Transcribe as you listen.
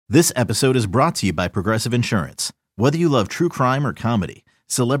This episode is brought to you by Progressive Insurance. Whether you love true crime or comedy,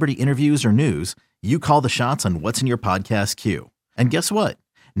 celebrity interviews or news, you call the shots on what's in your podcast queue. And guess what?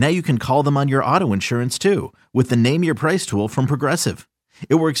 Now you can call them on your auto insurance too with the Name Your Price tool from Progressive.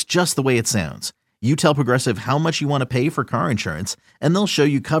 It works just the way it sounds. You tell Progressive how much you want to pay for car insurance, and they'll show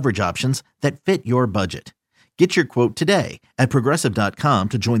you coverage options that fit your budget. Get your quote today at Progressive.com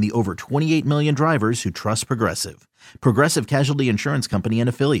to join the over 28 million drivers who trust Progressive. Progressive Casualty Insurance Company and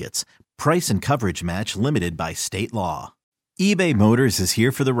Affiliates. Price and coverage match limited by state law. eBay Motors is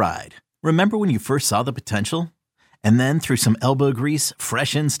here for the ride. Remember when you first saw the potential? And then through some elbow grease,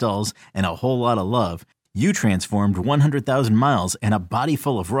 fresh installs, and a whole lot of love, you transformed 100,000 miles and a body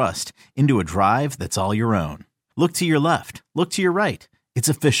full of rust into a drive that's all your own. Look to your left. Look to your right. It's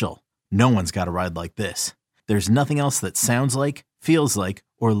official. No one's got a ride like this. There's nothing else that sounds like, feels like,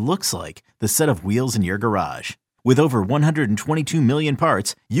 or looks like the set of wheels in your garage. With over 122 million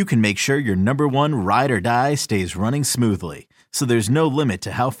parts, you can make sure your number one ride or die stays running smoothly. So there's no limit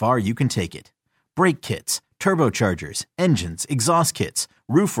to how far you can take it. Brake kits, turbochargers, engines, exhaust kits,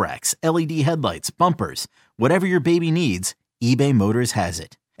 roof racks, LED headlights, bumpers, whatever your baby needs, eBay Motors has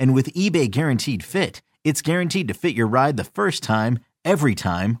it. And with eBay Guaranteed Fit, it's guaranteed to fit your ride the first time, every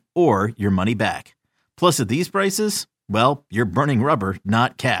time, or your money back. Plus at these prices, well, you're burning rubber,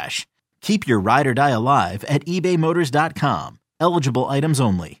 not cash. Keep your ride or die alive at ebaymotors.com. Eligible items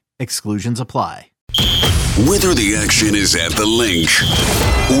only. Exclusions apply. Whether the action is at the link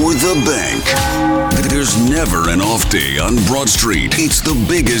or the bank, there's never an off day on Broad Street. It's the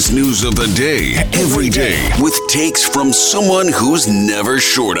biggest news of the day, every day, with takes from someone who's never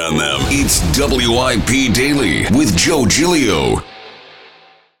short on them. It's WIP Daily with Joe Giglio.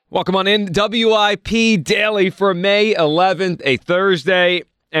 Welcome on in, WIP Daily for May 11th, a Thursday.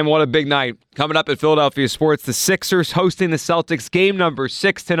 And what a big night coming up at Philadelphia Sports. The Sixers hosting the Celtics, game number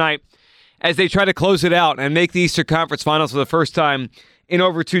 6 tonight, as they try to close it out and make the Eastern Conference Finals for the first time in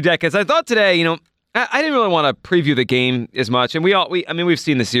over 2 decades. I thought today, I didn't really want to preview the game as much. And we've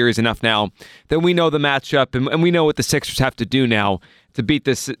seen the series enough now that we know the matchup and we know what the Sixers have to do now to beat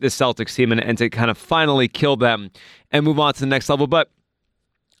this Celtics team and to kind of finally kill them and move on to the next level. But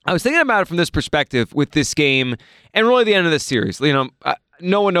I was thinking about it from this perspective with this game and really the end of the series.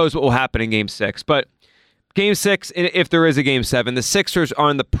 No one knows what will happen in Game 6, but Game 6, if there is a Game 7, the Sixers are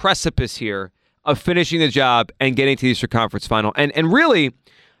on the precipice here of finishing the job and getting to the Eastern Conference Final. And really,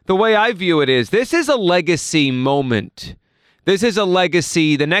 the way I view it is, this is a legacy moment. This is a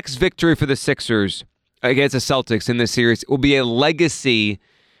legacy. The next victory for the Sixers against the Celtics in this series will be a legacy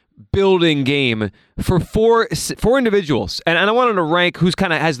building game for four individuals. And I wanted to rank who's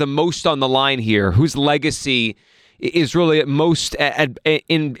kind of has the most on the line here, whose legacy is really at most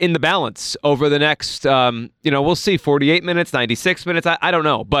in the balance over the next, we'll see, 48 minutes, 96 minutes, I don't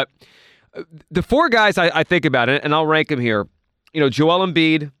know. But the 4 guys I think about it, and I'll rank them here, Joel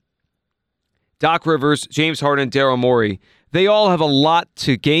Embiid, Doc Rivers, James Harden, Daryl Morey, they all have a lot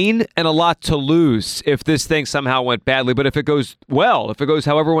to gain and a lot to lose if this thing somehow went badly. But if it goes well, if it goes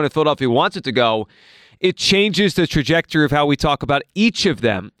however everyone in Philadelphia wants it to go, it changes the trajectory of how we talk about each of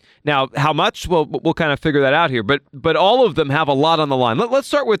them. Now, how much? We'll kind of figure that out here. But all of them have a lot on the line. Let's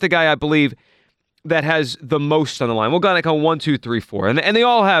start with the guy I believe that has the most on the line. We'll go 1, 2, 3, 4. And they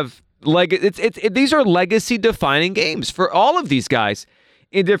all have these are legacy-defining games for all of these guys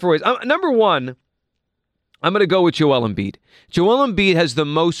in different ways. Number 1, I'm going to go with Joel Embiid. Joel Embiid has the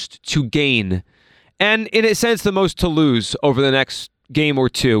most to gain and, in a sense, the most to lose over the next game or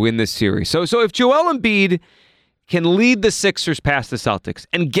 2 in this series. So if Joel Embiid can lead the Sixers past the Celtics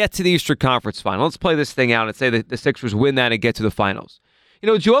and get to the Eastern Conference Final, let's play this thing out and say that the Sixers win that and get to the finals.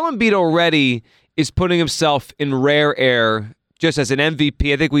 Joel Embiid already is putting himself in rare air just as an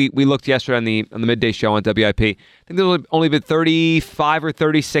MVP. I think we looked yesterday on the midday show on WIP. I think there's only been 35 or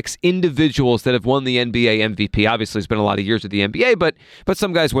 36 individuals that have won the NBA MVP. Obviously, it's been a lot of years with the NBA, but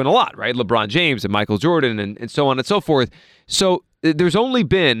some guys win a lot, right? LeBron James and Michael Jordan and so on and so forth. So there's only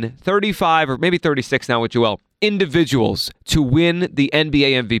been 35 or maybe 36 now with Joel individuals to win the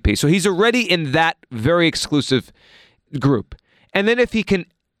NBA MVP. So he's already in that very exclusive group. And then if he can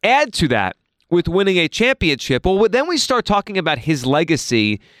add to that with winning a championship, well, then we start talking about his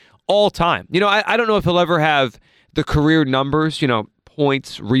legacy all time. I don't know if he'll ever have the career numbers,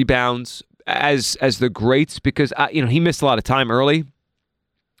 points, rebounds as the greats because, he missed a lot of time early.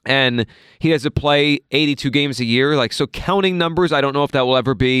 And he has to play 82 games a year. So counting numbers, I don't know if that will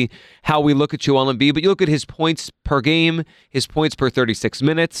ever be how we look at Joel Embiid. But you look at his points per game, his points per 36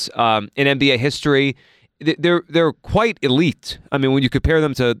 minutes in NBA history. they're quite elite. I mean, when you compare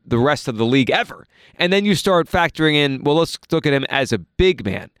them to the rest of the league ever. And then you start factoring in, well, let's look at him as a big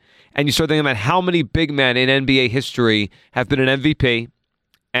man. And you start thinking about how many big men in NBA history have been an MVP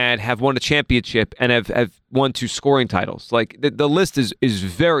and have won a championship and have won 2 scoring titles. Like, the list is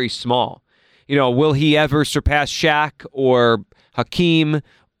very small. Will he ever surpass Shaq or Hakeem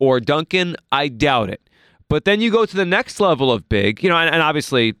or Duncan? I doubt it. But then you go to the next level of big, and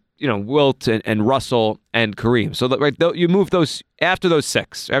obviously, Wilt and Russell and Kareem. So right, you move those after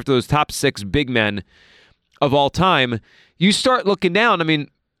those top 6 big men of all time, you start looking down. I mean,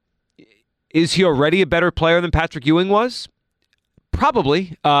 is he already a better player than Patrick Ewing was?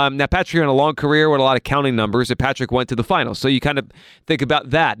 Probably. Now, Patrick had a long career with a lot of counting numbers, and Patrick went to the finals. So you kind of think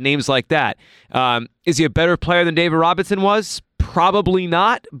about that, names like that. Is he a better player than David Robinson was? Probably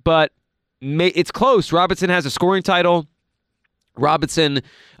not, but it's close. Robinson has a scoring title. Robinson,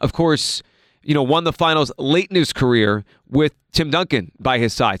 of course, won the finals late in his career with Tim Duncan by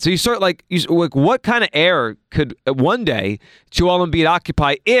his side. So you start like what kind of air could one day Joel Embiid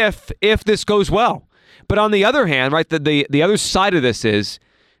occupy if this goes well? But on the other hand, right, the other side of this is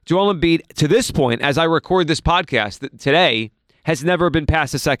Joel Embiid, to this point, as I record this podcast today, has never been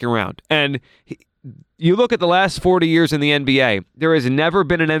past the second round. And you look at the last 40 years in the NBA, there has never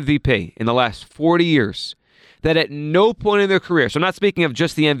been an MVP in the last 40 years that at no point in their career, so I'm not speaking of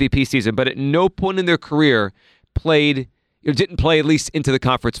just the MVP season, but at no point in their career didn't play at least into the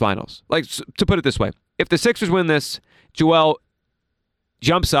conference finals. Like, to put it this way, if the Sixers win this, Joel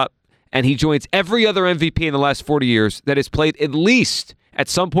jumps up and he joins every other MVP in the last 40 years that has played at least at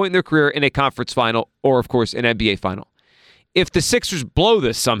some point in their career in a conference final or, of course, an NBA final. If the Sixers blow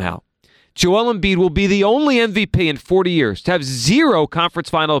this somehow, Joel Embiid will be the only MVP in 40 years to have 0 conference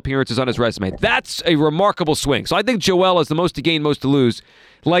final appearances on his resume. That's a remarkable swing. So I think Joel has the most to gain, most to lose,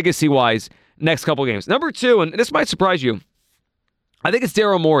 legacy-wise, next couple games. Number 2, and this might surprise you, I think it's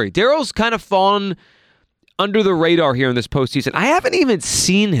Daryl Morey. Daryl's kind of fallen under the radar here in this postseason. I haven't even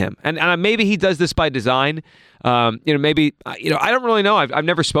seen him, and maybe he does this by design. Maybe I don't really know. I've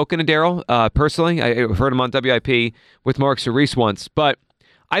never spoken to Daryl personally. I heard him on WIP with Mark Cerise once, but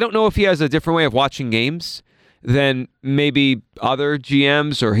I don't know if he has a different way of watching games than maybe other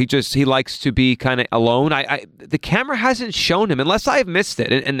GMs, or he likes to be kind of alone. The camera hasn't shown him, unless I have missed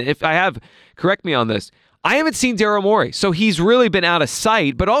it. And if I have, correct me on this. I haven't seen Daryl Morey, so he's really been out of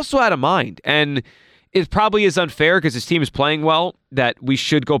sight, but also out of mind. And it probably is unfair because his team is playing well that we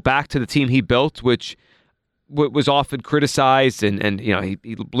should go back to the team he built, which was often criticized, and he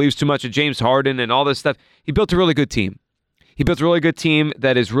believes too much of James Harden and all this stuff. He built a really good team. He built a really good team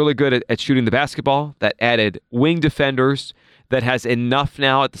that is really good at shooting the basketball, that added wing defenders, that has enough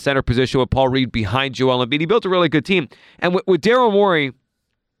now at the center position with Paul Reed behind Joel Embiid. He built a really good team. And with Daryl Morey,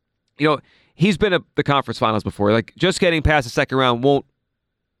 he's been at the conference finals before. Like, just getting past the second round won't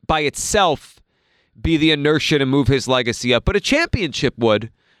by itself be the inertia to move his legacy up. But a championship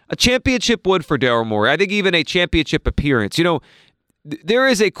would. A championship would for Daryl Morey. I think even a championship appearance. There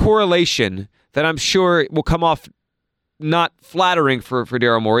is a correlation that I'm sure will come off not flattering for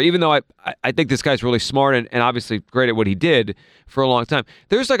Daryl Morey, even though I think this guy's really smart and obviously great at what he did for a long time.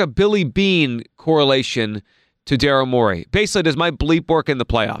 There's like a Billy Beane correlation to Daryl Morey. Basically, does my bleep work in the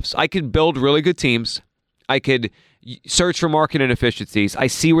playoffs? I could build really good teams. I could search for market inefficiencies. I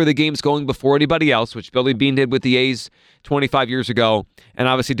see where the game's going before anybody else, which Billy Beane did with the A's 25 years ago, and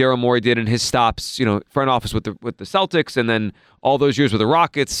obviously Daryl Morey did in his stops, front office with the Celtics, and then all those years with the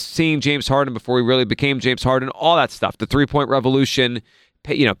Rockets, seeing James Harden before he really became James Harden, all that stuff, the three-point revolution,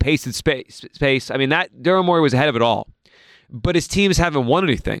 pace and space. I mean, that Daryl Morey was ahead of it all, but his teams haven't won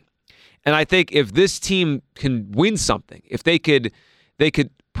anything. And I think if this team can win something, if they could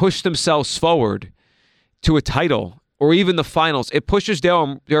push themselves forward to a title or even the finals, it pushes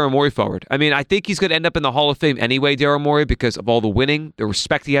Daryl Morey forward. I mean, I think he's going to end up in the Hall of Fame anyway, Daryl Morey, because of all the winning, the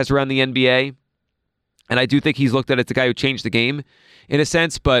respect he has around the NBA. And I do think he's looked at as the guy who changed the game in a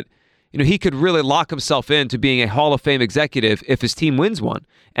sense, but he could really lock himself into being a Hall of Fame executive if his team wins one.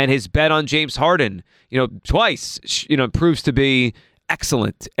 And his bet on James Harden, twice, proves to be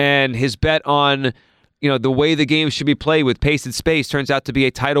excellent. And his bet on the way the game should be played with pace and space turns out to be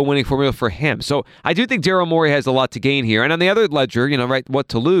a title-winning formula for him. So I do think Daryl Morey has a lot to gain here. And on the other ledger, right, what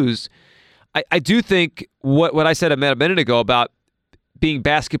to lose, I do think what I said a minute ago about being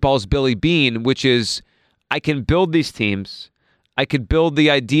basketball's Billy Beane, which is I can build these teams, I could build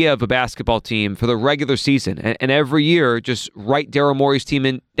the idea of a basketball team for the regular season, and every year just write Daryl Morey's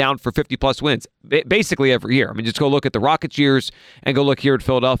team down for 50-plus wins, basically every year. I mean, just go look at the Rockets years and go look here at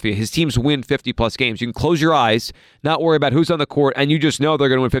Philadelphia. His teams win 50-plus games. You can close your eyes, not worry about who's on the court, and you just know they're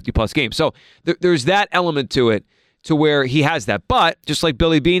going to win 50-plus games. So there's that element to it, to where he has that. But just like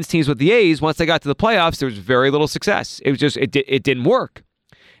Billy Beane's teams with the A's, once they got to the playoffs, there was very little success. It was just it didn't work.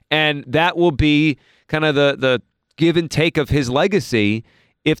 And that will be kind of the give and take of his legacy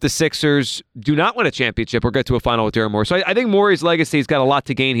if the Sixers do not win a championship or get to a final with Daryl Morey. So I think Morey's legacy has got a lot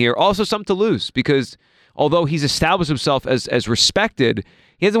to gain here. Also something to lose, because although he's established himself as respected,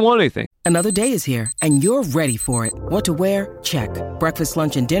 he hasn't won anything. Another day is here, and you're ready for it. What to wear? Check. Breakfast,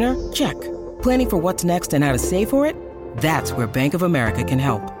 lunch, and dinner? Check. Planning for what's next and how to save for it? That's where Bank of America can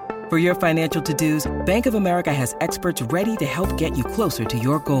help. For your financial to-dos, Bank of America has experts ready to help get you closer to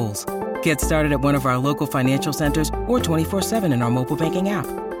your goals. Get started at one of our local financial centers or 24/7 in our mobile banking app.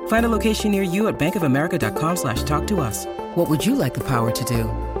 Find a location near you at bankofamerica.com/talktous. What would you like the power to do?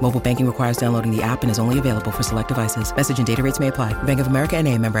 Mobile banking requires downloading the app and is only available for select devices. Message and data rates may apply. Bank of America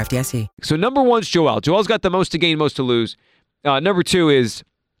N.A., member FDIC. So number one's Joel. Joel's got the most to gain, most to lose. Number two is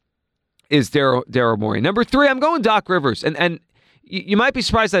Daryl Morey. Number three, I'm going Doc Rivers. And you might be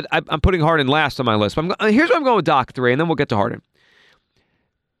surprised that I'm putting Harden last on my list. But here's where I'm going with Doc 3, and then we'll get to Harden.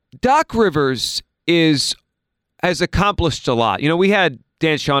 Doc Rivers has accomplished a lot. You know, we had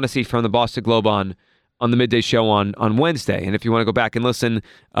Dan Shaughnessy from the Boston Globe on the Midday Show on Wednesday. And if you want to go back and listen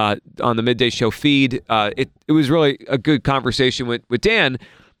on the Midday Show feed, it was really a good conversation with Dan.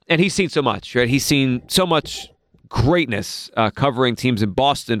 And he's seen so much, right? He's seen so much greatness covering teams in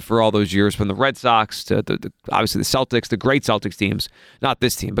Boston for all those years, from the Red Sox to obviously the Celtics, the great Celtics teams, not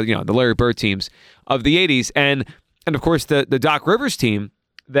this team, but the Larry Bird teams of the 80s. And of course the Doc Rivers team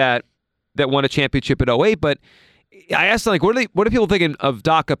that won a championship in 2008. But I asked them, like, what are people thinking of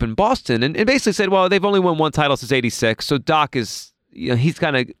Doc up in Boston? And basically said, well, they've only won one title since '86, so Doc is, he's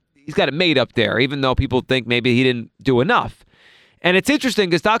got it made up there, even though people think maybe he didn't do enough. And it's interesting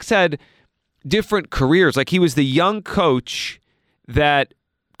because Doc's had different careers. Like, he was the young coach that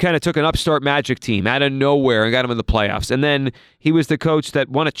kind of took an upstart Magic team out of nowhere and got him in the playoffs. And then he was the coach that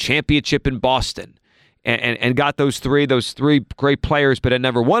won a championship in Boston and got those three great players, but had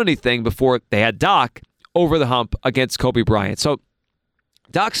never won anything before they had Doc over the hump against Kobe Bryant. So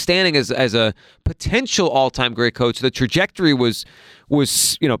Doc's standing as a potential all-time great coach. The trajectory was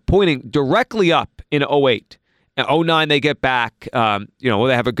pointing directly up in 2008. In 2009 they get back. They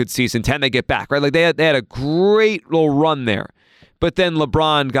have a good season. 2010 they get back. Right, like they had a great little run there. But then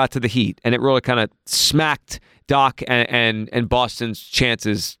LeBron got to the Heat, and it really kind of smacked Doc and Boston's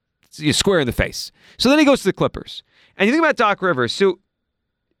chances square in the face. So then he goes to the Clippers. And you think about Doc Rivers, so,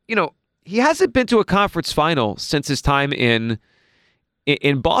 he hasn't been to a conference final since his time in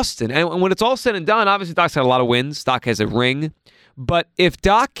Boston. And when it's all said and done, obviously Doc's had a lot of wins. Doc has a ring. But if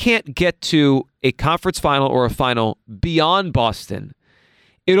Doc can't get to a conference final or a final beyond Boston,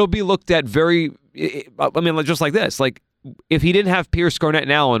 it'll be looked at just like this. Like, if he didn't have Pierce, Garnett,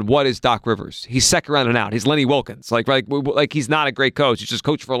 and Allen, what is Doc Rivers? He's second round and out. He's Lenny Wilkins. Like he's not a great coach. He's just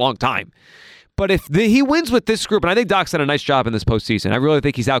coached for a long time. But if he wins with this group, and I think Doc's done a nice job in this postseason, I really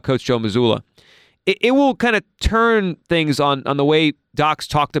think he's outcoached Joe Mazzulla. It will kind of turn things on the way Doc's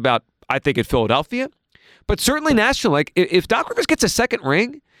talked about, I think, at Philadelphia, but certainly national. Like, if Doc Rivers gets a second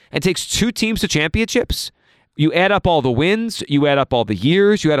ring and takes two teams to championships, you add up all the wins, you add up all the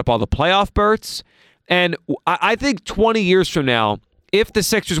years, you add up all the playoff berths, and I think 20 years from now, if the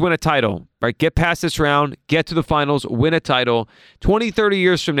Sixers win a title, right, get past this round, get to the finals, win a title, 20, 30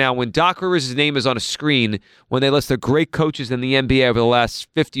 years from now, when Doc Rivers' name is on a screen, when they list the great coaches in the NBA over the last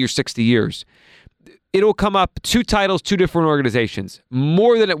 50 or 60 years, it'll come up 2 titles, 2 different organizations,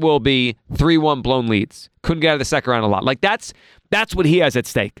 more than it will be 3-1 blown leads. Couldn't get out of the second round a lot. Like, that's what he has at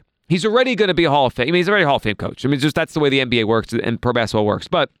stake. He's already going to be a Hall of Fame. I mean, he's already a Hall of Fame coach. I mean, that's the way the NBA works and pro basketball works.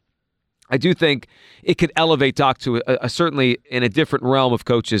 But I do think it could elevate Doc to a certainly in a different realm of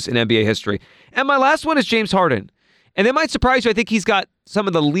coaches in NBA history. And my last one is James Harden. And it might surprise you. I think he's got some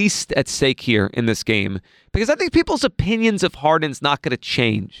of the least at stake here in this game, because I think people's opinions of Harden's not going to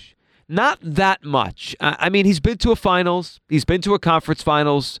change. Not that much. I mean, he's been to a finals. He's been to a conference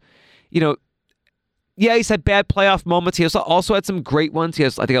finals. Yeah, he's had bad playoff moments. He has also had some great ones. He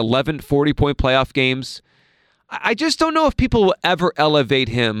has, I think, 11 40-point playoff games. I just don't know if people will ever elevate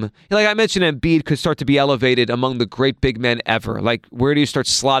him. Like I mentioned, Embiid could start to be elevated among the great big men ever. Like, where do you start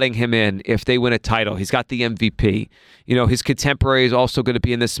slotting him in if they win a title? He's got the MVP. His contemporary is also going to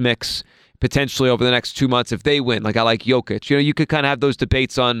be in this mix. potentially over the next 2 months if they win. Like I like Jokic. You could kind of have those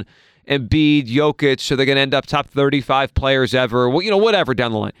debates on Embiid, Jokic, so they're going to end up top 35 players ever, whatever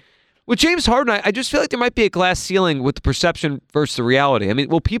down the line. With James Harden, I just feel like there might be a glass ceiling with the perception versus the reality. I mean,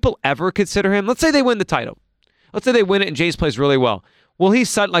 will people ever consider him? Let's say they win the title. Let's say they win it and James plays really well. Will we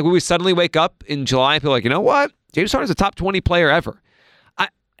suddenly wake up in July and feel like, you know what? James Harden's a top 20 player ever.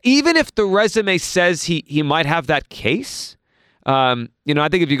 Even if the resume says he might have that case, I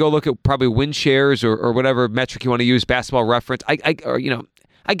think if you go look at probably win shares or whatever metric you want to use, Basketball Reference,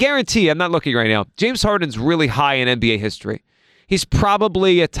 I guarantee, I'm not looking right now, James Harden's really high in NBA history. He's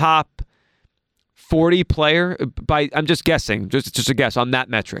probably a top 40 player I'm just guessing, just a guess on that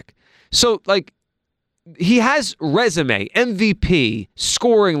metric. So, he has resume, MVP,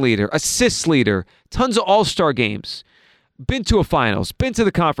 scoring leader, assist leader, tons of all-star games, been to a finals, been to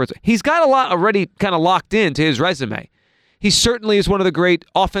the conference. He's got a lot already kind of locked into his resume. He certainly is one of the great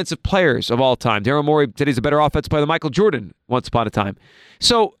offensive players of all time. Daryl Morey said he's a better offensive player than Michael Jordan once upon a time.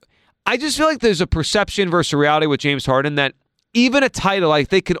 So I just feel like there's a perception versus reality with James Harden that even a title, I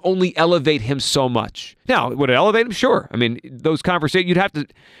think, could only elevate him so much. Now, would it elevate him? Sure. I mean, those conversations, you'd have to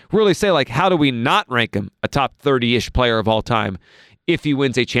really say, how do we not rank him a top 30-ish player of all time if he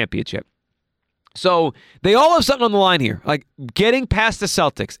wins a championship? So they all have something on the line here, like getting past the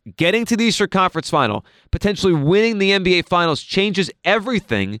Celtics, getting to the Eastern Conference Final, potentially winning the NBA Finals changes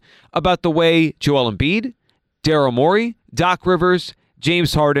everything about the way Joel Embiid, Daryl Morey, Doc Rivers,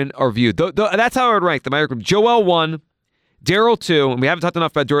 James Harden are viewed. That's how I would rank them. I rank Joel 1, Daryl 2, and we haven't talked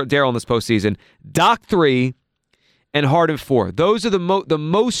enough about Daryl in this postseason, Doc 3, and Harden 4. Those are the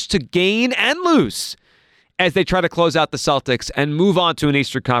most to gain and lose as they try to close out the Celtics and move on to an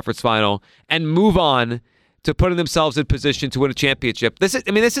Eastern Conference Final and move on to putting themselves in position to win a championship. This is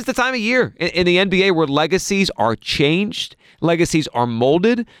the time of year in the NBA where legacies are changed, legacies are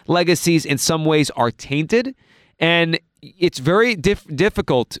molded, legacies in some ways are tainted, and it's very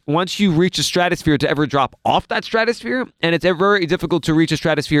difficult once you reach a stratosphere to ever drop off that stratosphere, and it's very difficult to reach a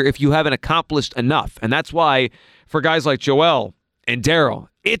stratosphere if you haven't accomplished enough. And that's why for guys like Joel and Daryl,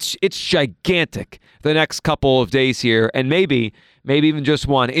 it's gigantic the next couple of days here, and maybe even just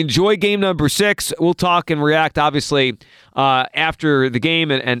one. Enjoy game number 6. We'll talk and react, obviously, after the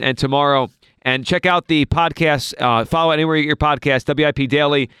game and tomorrow. And check out the podcast. Follow anywhere you get your podcast, WIP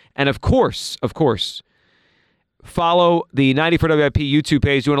Daily. And of course, follow the 94 WIP YouTube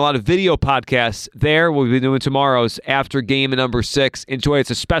page, doing a lot of video podcasts there. We'll be doing tomorrow's after game number 6. Enjoy. It's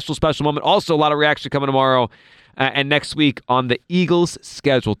a special, special moment. Also, a lot of reaction coming tomorrow and next week on the Eagles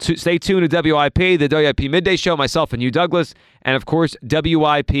schedule. Stay tuned to WIP, the WIP Midday Show, myself and you, Douglas, and of course,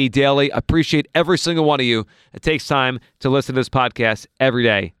 WIP Daily. Appreciate every single one of you that takes time to listen to this podcast every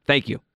day. Thank you.